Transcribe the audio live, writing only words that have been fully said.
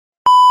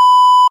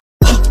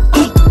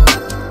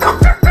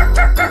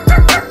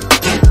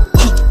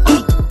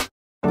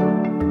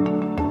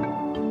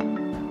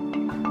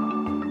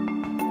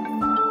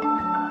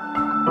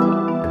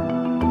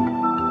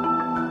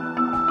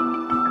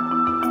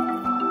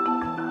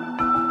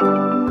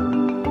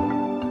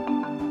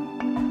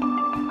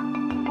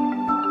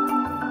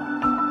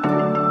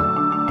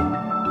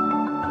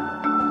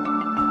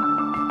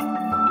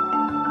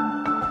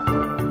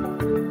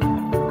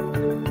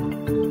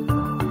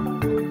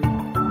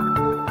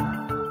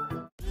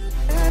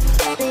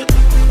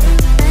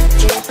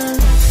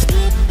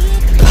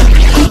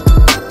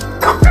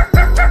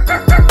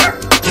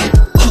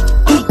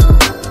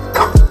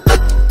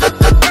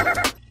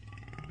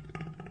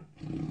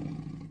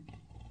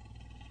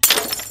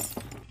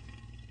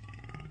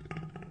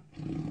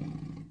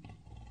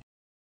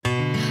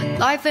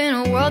Life in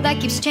a world that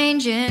keeps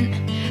changing.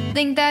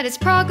 Think that it's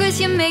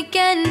progress you're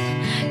making.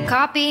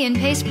 Copy and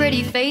paste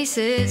pretty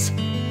faces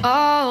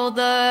all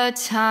the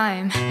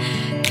time.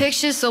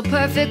 Pictures so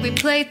perfect we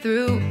play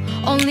through,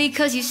 only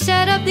cause you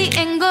set up the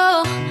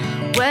angle.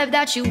 Web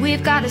that you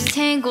weave got us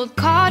tangled,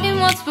 caught in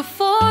what's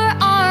before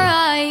our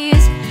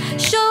eyes.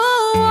 Show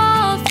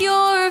off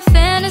your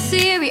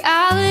fantasy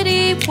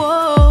reality,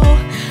 whoa.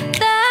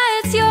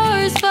 That's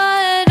yours,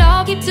 but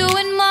I'll keep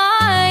doing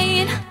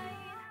mine.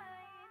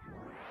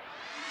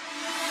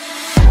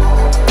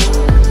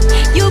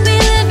 You'll be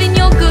living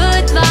your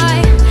good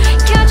life.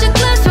 Catch a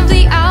glimpse from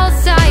the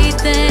outside,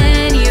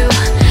 then you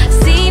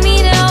see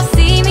me now,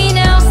 see me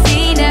now,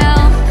 see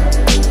now.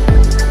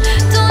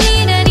 Don't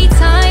need any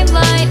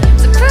timeline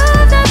to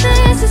prove that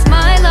this is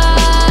my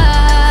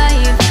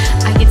life.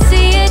 I can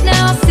see it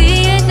now,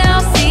 see it now,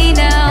 see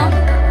now.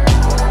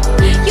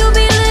 You'll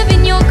be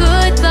living your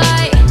good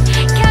life.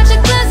 Catch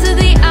a glimpse of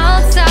the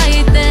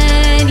outside,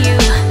 then you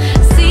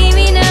see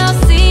me now,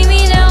 see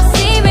me now,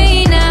 see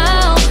me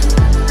now.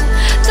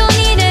 Don't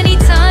need any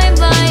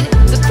timeline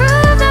to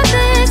prove that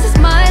this is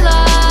my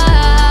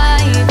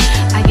life.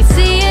 I can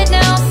see it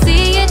now,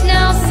 see it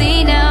now,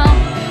 see now.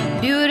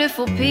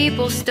 Beautiful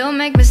people still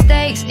make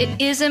mistakes. It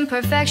isn't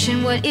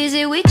perfection, what is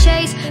it we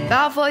chase?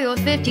 Bow for your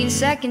 15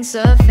 seconds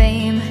of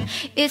fame.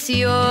 It's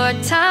your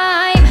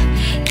time.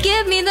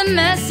 Give me the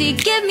messy,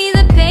 give me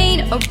the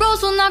pain. A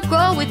rose will not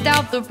grow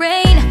without the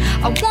rain.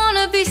 I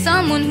wanna be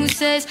someone who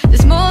says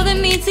there's more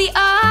than meets the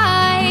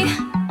eye.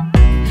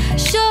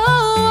 Show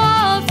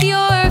off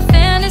your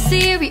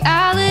fantasy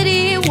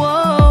reality,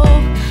 whoa.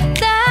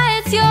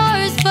 That's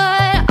yours,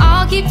 but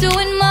I'll keep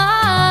doing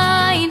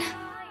mine.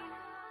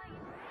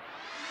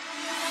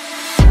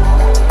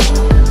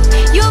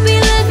 You'll be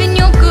living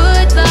your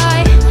good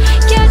life.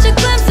 Catch a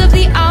glimpse of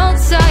the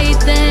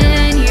outside,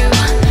 then you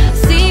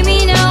see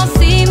me now,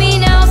 see me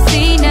now,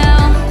 see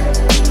now.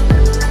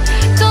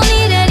 Don't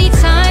need any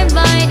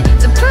timeline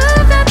to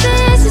prove that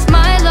this is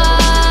my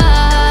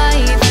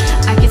life.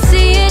 I can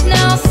see it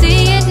now,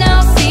 see it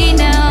now, see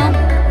now.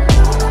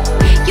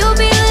 You'll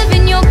be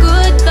living your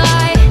good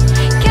life.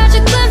 Catch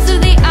a glimpse of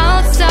the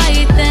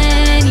outside,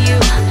 then you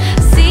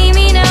see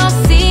me now,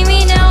 see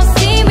me now,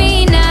 see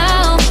me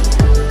now.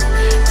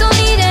 Don't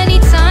need any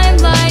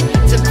timeline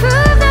to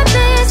prove that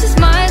this is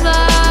my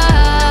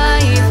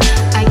life.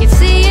 I can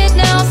see it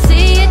now,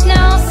 see it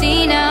now,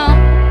 see now.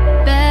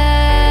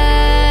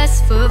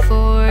 Best foot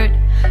forward,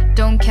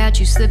 don't catch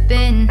you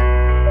slipping.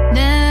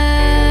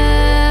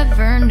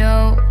 Never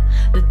know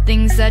the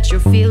things that you're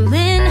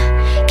feeling.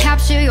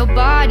 Capture your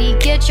body,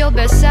 get your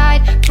best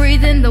side.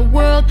 Breathe in the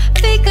world,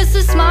 fake us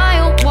a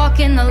smile. Walk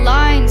in the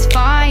lines,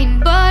 fine.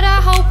 But I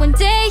hope when